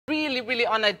really, really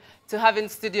honored to have in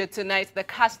studio tonight the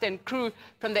cast and crew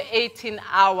from the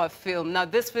 18-hour film. Now,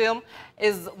 this film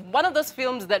is one of those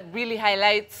films that really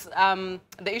highlights the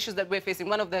issues that we're facing,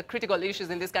 one of the critical issues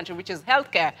in this country, which is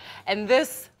healthcare. And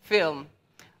this film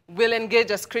will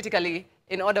engage us critically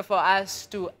in order for us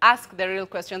to ask the real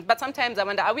questions. But sometimes I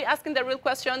wonder, are we asking the real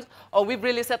questions, or we've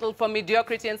really settled for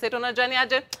mediocrity and said, unajua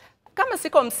aje, kama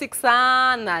siko msiki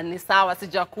sana ni sawa,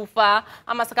 sijakufa,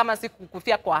 ama kama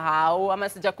sikukufia kwa hao, ama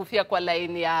sijakufia kwa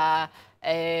laini ya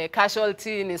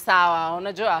casualty ni sawa,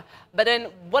 unajua. But then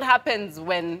what happens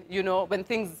when, you know, when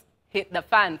things hit the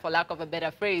fan, for lack of a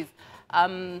better phrase?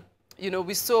 You know,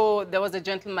 we saw there was a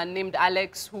gentleman named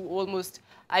Alex who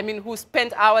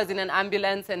spent hours in an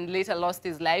ambulance and later lost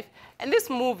his life. And this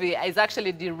movie is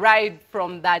actually derived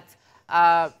from that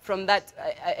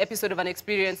episode of an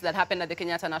experience that happened at the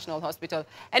Kenyatta National Hospital.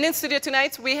 And in studio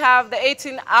tonight, we have the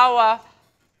 18-hour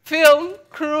film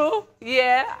crew.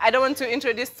 Yeah, I don't want to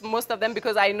introduce most of them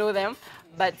because I know them,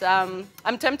 but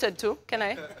I'm tempted to. Can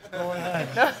I? Go ahead.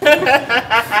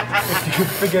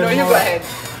 No, you go ahead.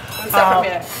 We'll start from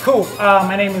here. Cool.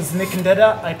 My name is Nick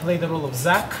Ndeda. I play the role of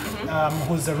Zach,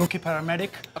 who's a rookie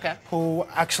paramedic who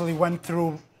actually went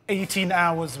through 18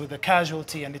 hours with a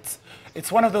casualty, and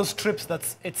it's one of those trips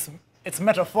that's it's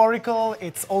metaphorical,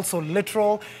 it's also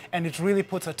literal, and it really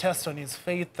puts a test on his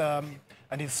faith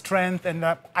and his strength, and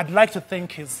I'd like to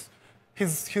think his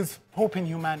hope in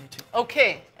humanity.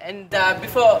 Okay, and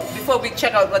before we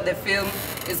check out what the film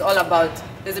is all about,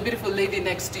 there's a beautiful lady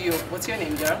next to you. What's your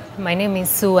name, girl? My name is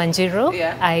Sue Anjiro.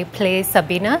 Yeah. I play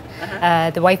Sabina,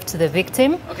 the wife to the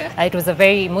victim. Okay. It was a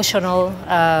very emotional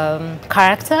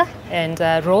character and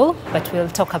role, but we'll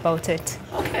talk about it.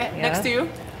 Okay, yeah. Next to you?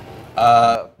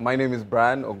 My name is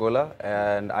Brian Ogola,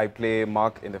 and I play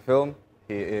Mark in the film.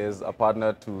 He is a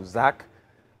partner to Zach,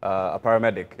 a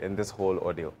paramedic in this whole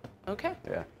ordeal. Okay.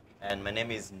 Yeah. And my name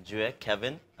is Njue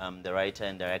Kevin. I'm the writer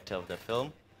and director of the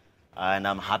film. And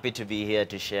I'm happy to be here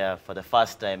to share for the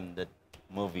first time the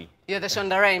movie. You're the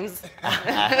Shonda Rhimes.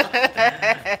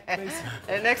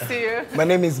 Next to you. My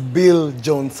name is Bill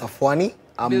Jones Safwani.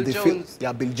 Bill Jones.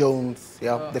 Bill Jones.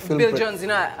 Yeah, the film. Bill Jones, you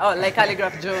know, like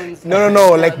Calligraph Jones.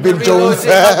 No, like Bill Jones.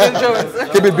 Bill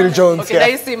Jones. Keep it Bill Jones. Okay, now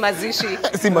you see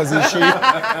Mazishi. See Mazishi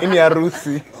in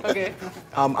Yarusi. Okay.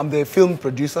 I'm the film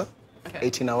producer,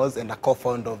 18 Hours, and a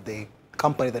co-founder of the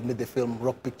company that made the film,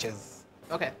 Rock Pictures.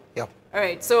 Okay. Yeah. All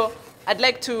right, so I'd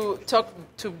like to talk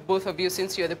to both of you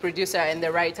since you're the producer and the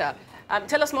writer.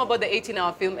 Tell us more about the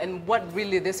 18-hour film and what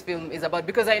really this film is about,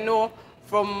 because I know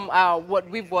from what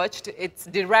we've watched, it's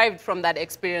derived from that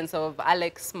experience of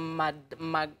Alex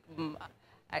I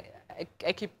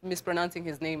keep mispronouncing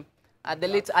his name, the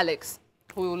late Alex,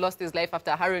 who lost his life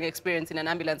after a harrowing experience in an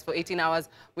ambulance for 18 hours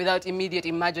without immediate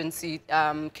emergency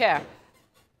care.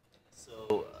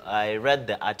 So I read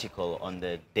the article on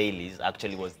the dailies,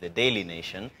 actually was the Daily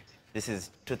Nation. This is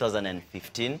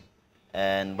 2015.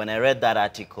 And when I read that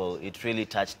article, it really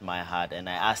touched my heart. And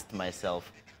I asked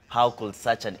myself, how could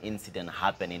such an incident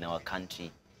happen in our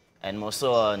country? And more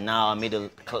so now a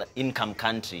middle-income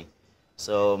country.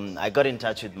 So I got in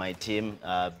touch with my team,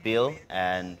 Bill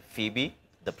and Phoebe,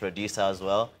 the producer as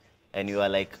well. And you were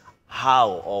like,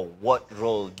 how or what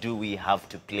role do we have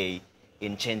to play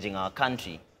in changing our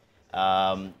country?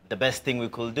 The best thing we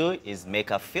could do is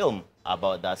make a film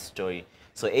about that story.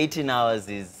 So 18 Hours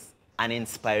is an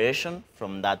inspiration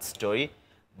from that story,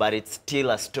 but it's still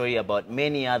a story about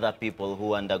many other people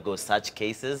who undergo such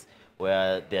cases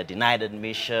where they're denied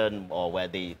admission or where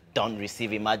they don't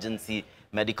receive emergency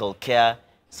medical care.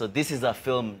 So this is a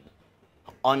film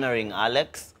honoring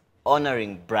Alex,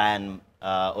 honoring Brian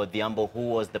Odhiambo, who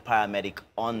was the paramedic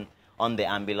on the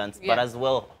ambulance, but as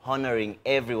well honoring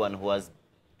everyone who has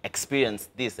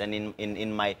experienced this. And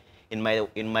in my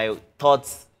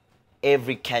thoughts,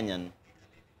 every Kenyan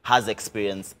has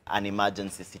experienced an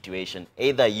emergency situation,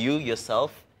 either you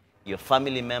yourself, your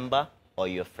family member, or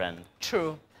your friend.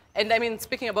 True. And I mean,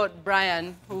 speaking about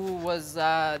Brian, who was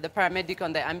the paramedic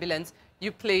on the ambulance,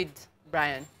 you played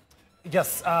Brian.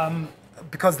 Yes,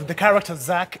 because the character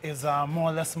Zach is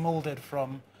more or less molded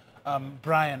from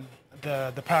Brian,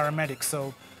 the paramedic.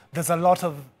 So there's a lot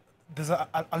of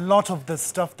the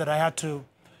stuff that I had to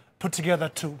put together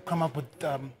to come up with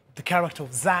the character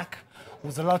of Zach. It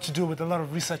was a lot to do with a lot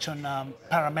of research on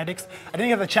paramedics. I didn't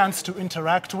get the chance to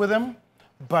interact with him,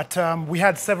 but we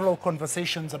had several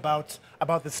conversations about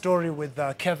the story with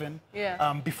Kevin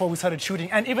before we started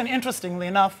shooting. And even interestingly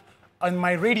enough, on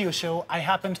my radio show,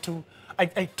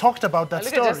 I talked about that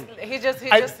story. He just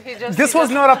this was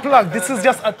not a plug. This is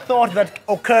just a thought that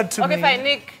occurred to me. Okay, fine,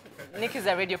 Nick. Nick is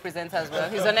a radio presenter as well.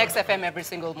 He's on XFM every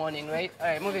single morning, right? All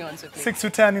right, moving on to please. 6 to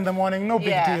 10 in the morning, no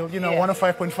big deal, you know, yeah.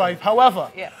 105.5.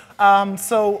 However, Yeah.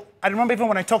 so I remember even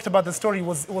when I talked about the story, it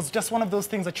was just one of those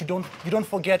things that you don't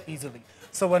forget easily.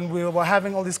 So when we were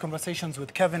having all these conversations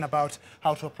with Kevin about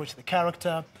how to approach the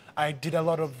character, I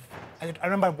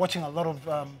remember watching a lot of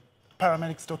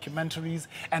paramedics documentaries,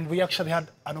 and we actually had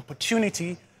an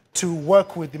opportunity to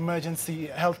work with emergency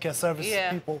healthcare service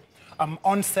people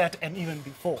on set and even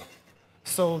before.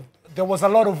 So there was a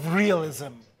lot of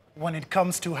realism when it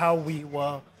comes to how we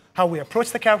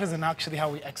approached the characters and actually how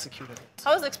we executed it.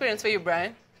 How was the experience for you,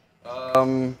 Brian?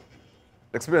 The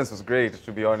experience was great,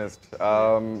 to be honest.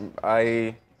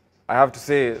 I have to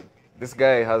say, this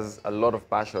guy has a lot of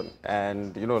passion,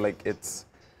 and you know, like it's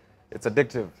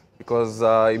addictive because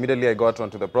immediately I got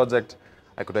onto the project,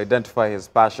 I could identify his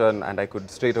passion, and I could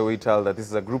straight away tell that this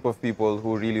is a group of people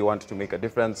who really want to make a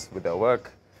difference with their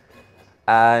work.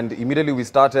 And immediately we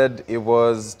started, it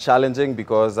was challenging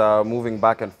because moving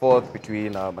back and forth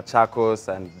between Machakos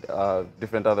and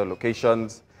different other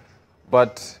locations.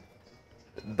 But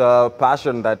the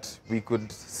passion that we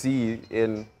could see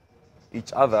in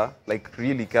each other, like,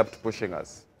 really kept pushing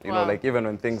us. You know, like, even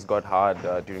when things got hard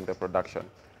during the production.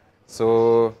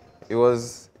 So it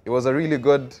was a really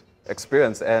good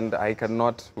experience, and I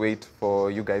cannot wait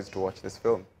for you guys to watch this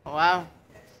film. Wow.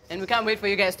 And we can't wait for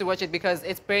you guys to watch it because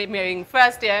it's premiering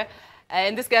first year,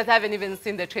 and these guys haven't even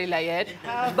seen the trailer yet.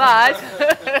 But,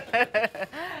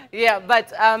 yeah,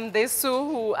 but there's Sue,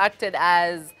 who acted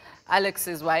as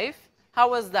Alex's wife. How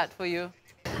was that for you?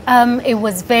 It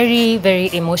was very, very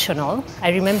emotional.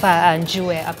 I remember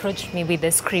Njue approached me with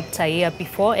the script a year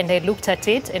before, and I looked at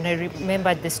it and I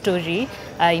remembered the story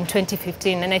in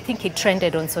 2015, and I think it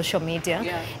trended on social media.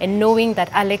 Yeah. And knowing that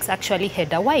Alex actually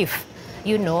had a wife,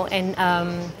 you know, and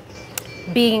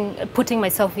putting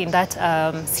myself in that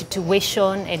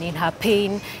situation and in her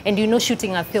pain, and you know,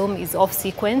 shooting a film is off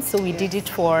sequence, so we did it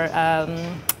for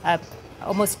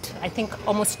almost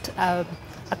a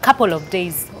couple of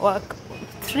days, or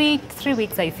three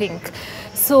weeks, I think.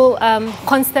 So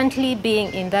constantly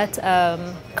being in that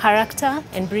character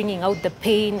and bringing out the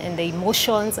pain and the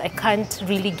emotions, I can't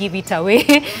really give it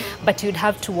away, but you'd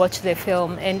have to watch the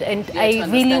film. And I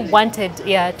really wanted,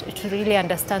 to really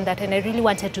understand that, and I really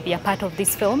wanted to be a part of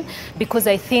this film because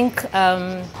I think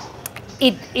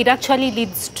it actually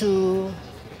leads to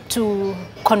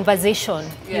conversation,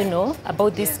 you know,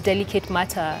 about this delicate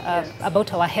matter,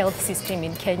 about our health system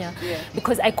in Kenya,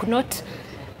 because I could not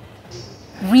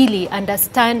really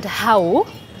understand how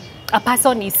a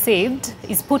person is saved,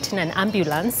 is put in an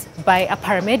ambulance by a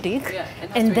paramedic,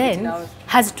 and then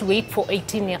has to wait for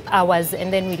 18 hours,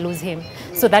 and then we lose him.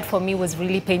 So that for me was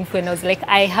really painful, and I was like,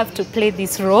 I have to play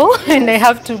this role, and I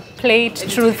have to play it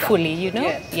truthfully, you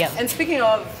know? Yeah. And speaking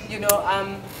of, you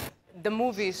know, the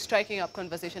movie is striking up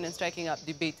conversation and striking up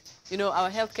debate. You know, our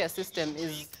healthcare system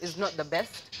is not the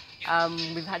best.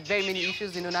 We've had very many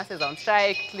issues. You know, nurses are on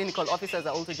strike, clinical officers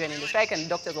are also joining the strike, and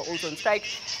doctors are also on strike.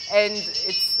 And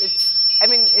it's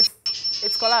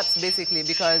collapsed basically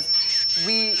because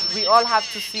we all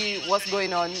have to see what's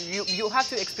going on. You have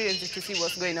to experience it to see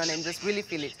what's going on and just really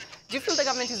feel it. Do you feel the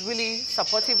government is really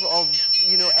supportive of,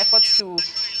 you know, efforts to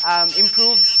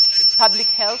improve public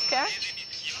health care?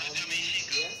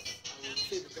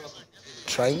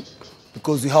 Trying,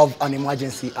 because we have an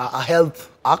emergency, a health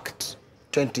act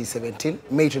 2017,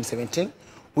 May 2017,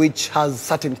 which has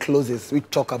certain clauses which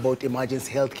talk about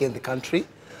emergency healthcare in the country.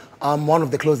 One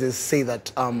of the clauses say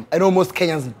that, I know most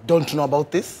Kenyans don't know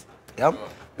about this. Yeah,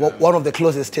 one of the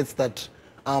clauses states that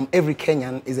every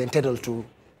Kenyan is entitled to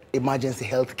emergency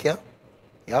healthcare.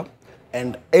 Yeah,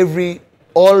 and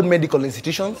all medical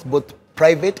institutions, both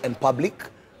private and public,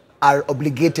 are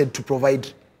obligated to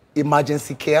provide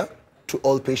emergency care to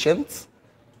all patients.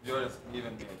 Even me, I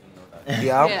didn't know that.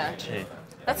 Yeah.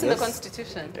 That's in the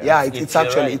Constitution. Yeah, it's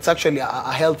actually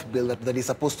a health bill that is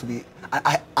supposed to be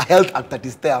a health act that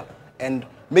is there, and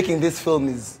making this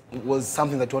film was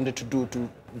something that we wanted to do to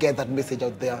get that message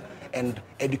out there and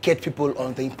educate people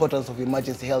on the importance of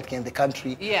emergency healthcare in the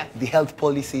country, the health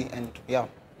policy, and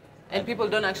And people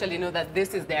don't actually know that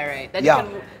this is their right. That you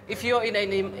can, if you're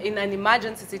in an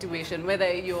emergency situation,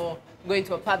 whether you're going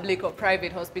to a public or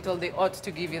private hospital, they ought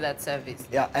to give you that service.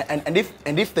 Yeah,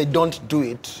 and if they don't do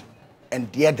it, and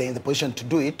yet they're in the position to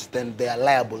do it, then they are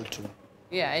liable to.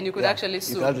 Yeah, and you could actually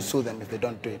sue. You could have to sue them if they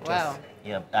don't do it. Wow.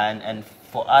 Yes. Yeah, and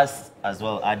for us as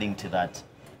well, adding to that,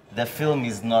 the film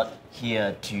is not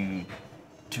here to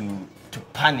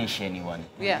punish anyone.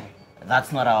 Yeah.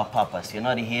 That's not our purpose. You're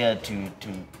not here to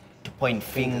point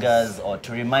fingers or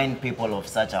to remind people of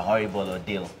such a horrible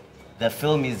ordeal. The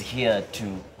film is here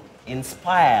to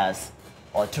inspire us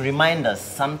or to remind us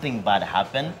something bad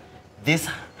happened. These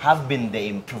have been the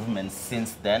improvements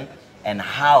since then, and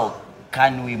how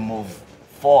can we move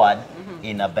forward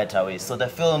in a better way. So the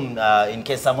film, in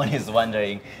case someone is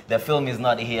wondering, the film is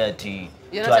not here to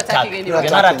attack. We're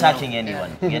not attacking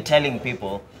anyone. We're telling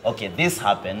people, okay, this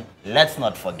happened, let's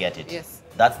not forget it. Yes.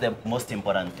 That's the most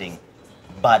important thing.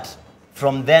 But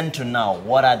from then to now,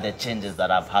 what are the changes that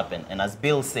have happened? And as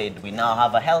Bill said, we now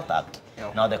have a health act.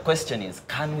 Yep. Now the question is,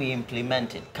 can we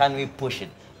implement it? Can we push it?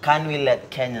 Can we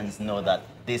let Kenyans know that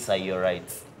these are your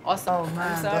rights? Awesome. Oh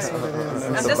man, I'm that's sorry. what it is.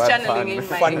 I'm just channeling in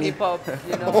my hip hop,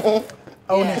 you know.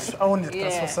 Own it,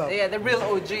 that's what's up. Yeah, the real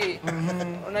OG.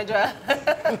 Unajua?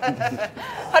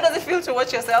 How does it feel to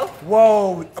watch yourself?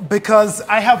 Whoa, because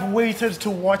I have waited to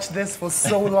watch this for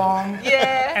so long.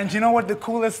 Yeah. And you know what the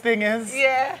coolest thing is?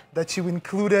 Yeah. That you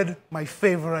included my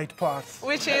favorite part.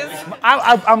 Which is?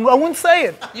 I wouldn't say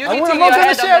it. You I'm hitting not your gonna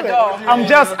head share on the it. door.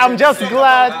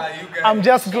 I'm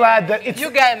just glad that it's.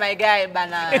 You guy, my guy,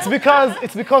 banana.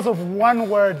 It's because of one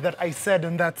word that I said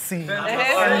in that scene,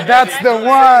 and that's the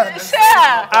one. Share.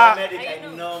 I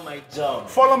know my job.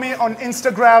 Follow me on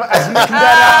Instagram as Nick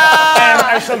Ndada, and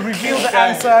I shall reveal the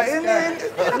answer in a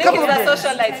Nick couple is of a days.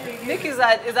 socialite. Nick is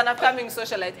an upcoming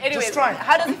socialite. Anyway, Just try.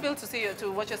 how does it feel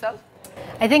to watch yourself?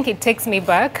 I think it takes me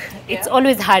back. It's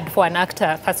always hard for an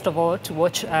actor, first of all, to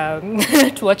watch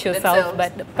to watch yourself.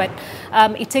 Themselves. But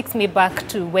it takes me back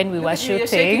to when we were at you, you're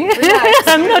shooting. shaking. Relax,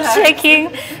 I'm not relax.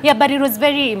 shaking. Yeah, but it was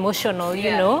very emotional, you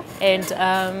Yeah. know. And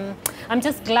I'm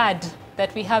just glad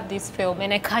that we have this film,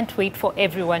 and I can't wait for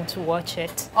everyone to watch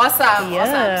it. Awesome, Yeah.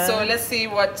 awesome. So let's see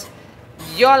what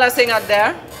y'all are saying out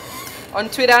there. On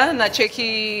Twitter,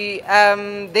 Nacheki,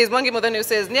 there's Mwangi Modoni who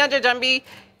says, Niaje Njambi,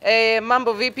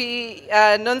 Mambo VP,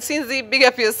 Nonsinzi, big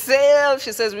up yourself.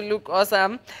 She says, we look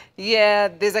awesome. Yeah,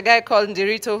 there's a guy called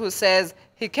Ndirito who says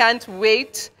he can't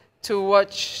wait to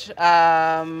watch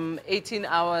 18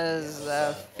 hours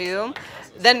film.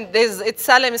 Then it's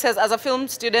Salem, he says, as a film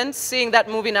student, seeing that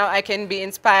movie now, I can be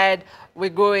inspired. We're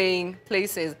going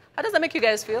places. How does that make you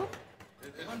guys feel?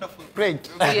 Wonderful. Great.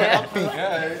 Yeah.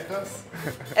 Yeah, it does.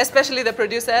 Especially the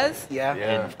producers? Yeah,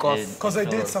 of course. Because they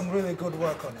did some really good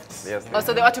work on it. Yes. Oh,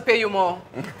 so they ought to pay you more.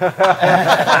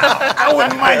 I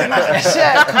wouldn't mind another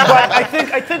check. But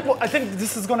I think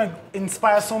this is going to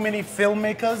inspire so many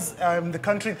filmmakers in the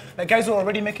country, like guys who are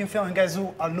already making film and guys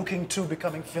who are looking to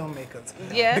becoming filmmakers.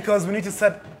 Yeah. Because we need to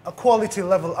set a quality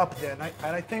level up there,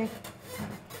 and I think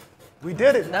we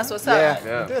did it. That's what's up.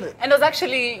 Yeah. We did it. And there's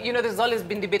actually, you know, there's always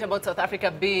been debate about South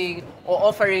Africa being or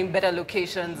offering better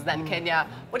locations than Kenya.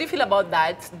 What do you feel about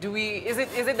that? Is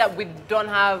it that we don't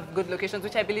have good locations,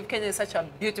 which I believe Kenya is such a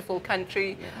beautiful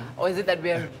country, or is it that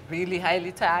we are really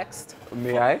highly taxed?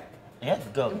 May I? Yeah,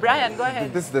 go. Brian, go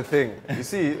ahead. This is the thing. You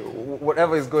see,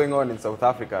 whatever is going on in South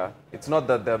Africa, it's not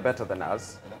that they're better than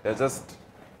us. They're just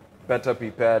better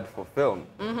prepared for film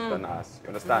than us. You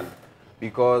understand?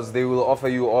 Because they will offer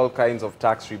you all kinds of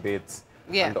tax rebates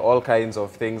and all kinds of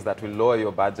things that will lower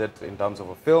your budget in terms of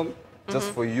a film,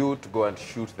 just for you to go and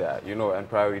shoot there, you know, and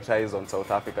prioritize on South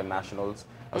African nationals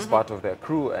as part of their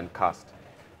crew and cast.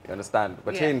 You understand?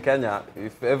 But here in Kenya,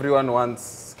 if everyone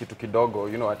wants kitu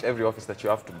kidogo, you know, at every office that you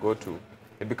have to go to,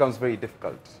 it becomes very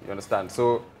difficult. You understand?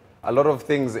 So a lot of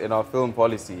things in our film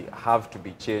policy have to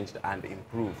be changed and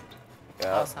improved.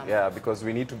 Yeah, Awesome. Yeah, because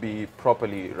we need to be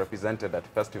properly represented at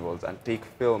festivals and take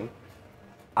film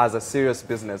as a serious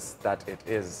business that it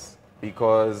is.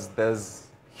 Because there's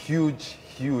huge,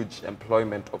 huge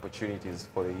employment opportunities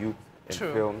for the youth in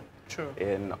film,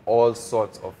 in all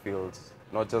sorts of fields,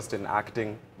 not just in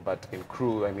acting, but in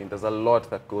crew. I mean, there's a lot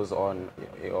that goes on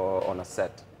a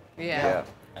set. Yeah.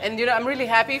 And, you know, I'm really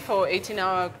happy for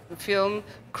 18-hour film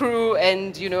crew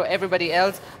and, you know, everybody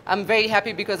else. I'm very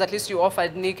happy because at least you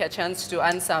offered Nick a chance to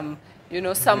earn some, you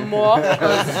know, some more.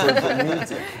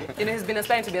 Because, you know, he's been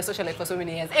aspiring to be a socialite for so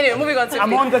many years. Anyway, moving on to...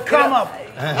 I'm on the come up.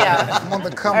 Yeah. I'm on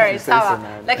the come All up. right,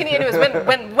 Sawa. Like, anyways,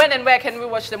 when and where can we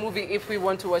watch the movie if we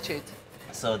want to watch it?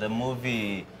 So the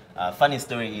movie, funny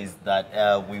story is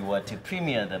that we were to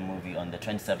premiere the movie on the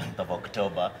 27th of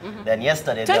October. Then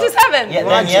yesterday... 27th? Yeah,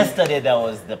 then yesterday there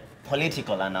was the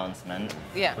political announcement,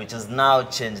 Yeah. which has now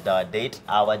changed our date.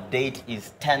 Our date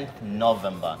is 10th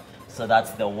November. So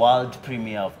that's the world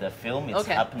premiere of the film. It's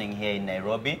happening here in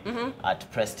Nairobi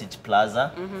at Prestige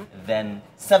Plaza. Then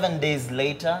 7 days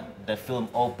later, the film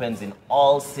opens in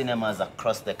all cinemas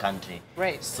across the country.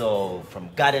 Right. So from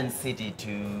Garden City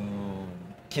to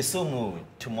Kisumu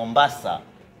to Mombasa,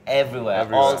 everywhere.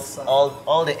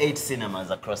 All the 8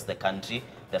 cinemas across the country,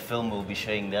 the film will be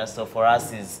showing there. So for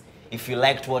us is, if you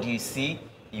liked what you see,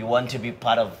 you want to be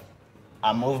part of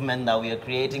a movement that we are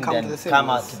creating, Come to then the come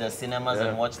out cinemas. to the cinemas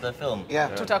and watch the film. Yeah.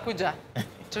 Tutakuja.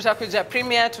 Tutakuja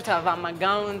premiere, tutavaa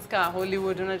magowns ka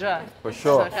Hollywood, unajua? For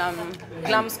sure.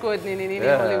 Glam squad nini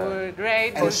Yeah. Hollywood,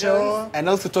 right? And, and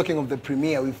also talking of the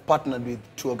premiere, we've partnered with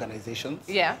 2 organizations.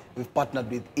 Yeah. We've partnered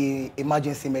with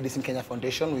Emergency Medicine Kenya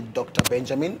Foundation with Dr.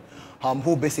 Benjamin,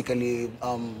 who basically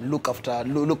look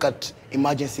at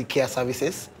emergency care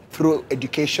services through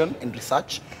education and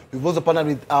research. We've also partnered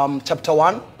with Chapter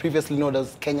 1, previously known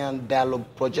as Kenyan Dialogue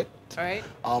Project, All right.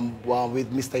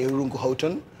 with Mr. Irungu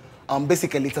Houghton.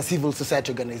 Basically, it's a civil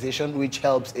society organization which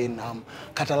helps in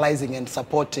catalyzing and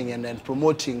supporting and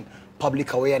promoting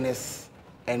public awareness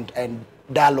and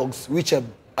dialogues which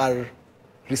are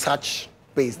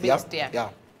research-based. Yeah.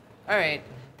 All right.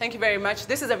 Thank you very much.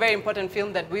 This is a very important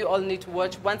film that we all need to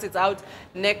watch once it's out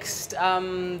next.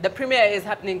 The premiere is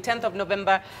happening 10th of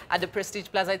November at the Prestige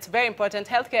Plaza. It's very important.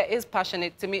 Healthcare is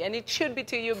passionate to me, and it should be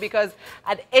to you, because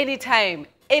at any time,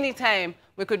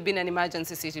 we could be in an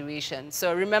emergency situation.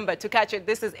 So remember to catch it.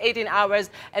 This is 18 hours,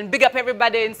 and big up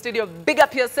everybody in studio. Big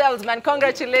up yourselves, man.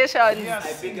 Congratulations. Yes.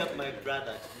 I big up my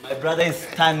brother. My brother is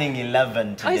turning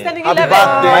 11 today. Oh, he's turning Happy 11.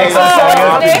 birthday.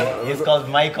 What's his name? He's called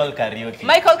Michael Karaoke.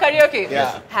 Michael Karaoke.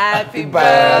 Yeah. Happy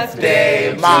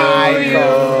birthday,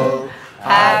 Michael.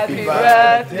 Happy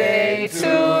birthday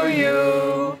to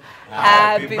you.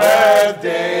 Happy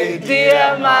birthday,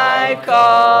 dear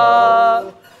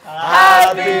Michael.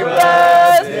 Happy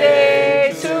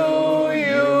birthday to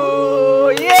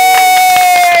you.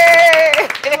 Yay!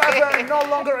 11, no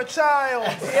longer a child.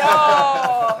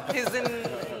 Yo, he's in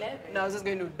 11. No, I was just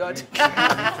going to dot.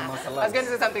 I was going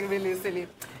to say something really silly.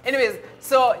 Anyways,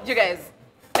 so you guys,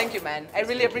 thank you, man. I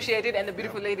really appreciate it. And the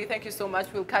beautiful lady, thank you so much.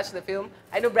 We'll catch the film.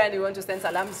 I know, Brian, you want to send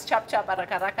salams. Chap, chap,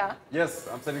 araka. Yes,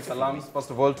 I'm sending salams, first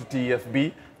of all, to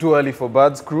TFB, Too Early for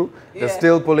Birds crew. They're Yeah.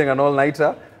 still pulling an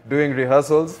all-nighter, doing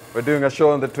rehearsals. We're doing a show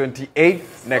on the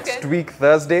 28th, next week,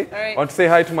 Thursday. All right. I want to say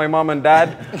hi to my mom and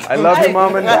dad. I love you,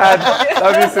 mom and dad.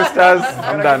 Love you, sisters.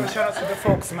 I'm done. Shout out to the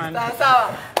folks, man.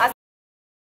 Sawa.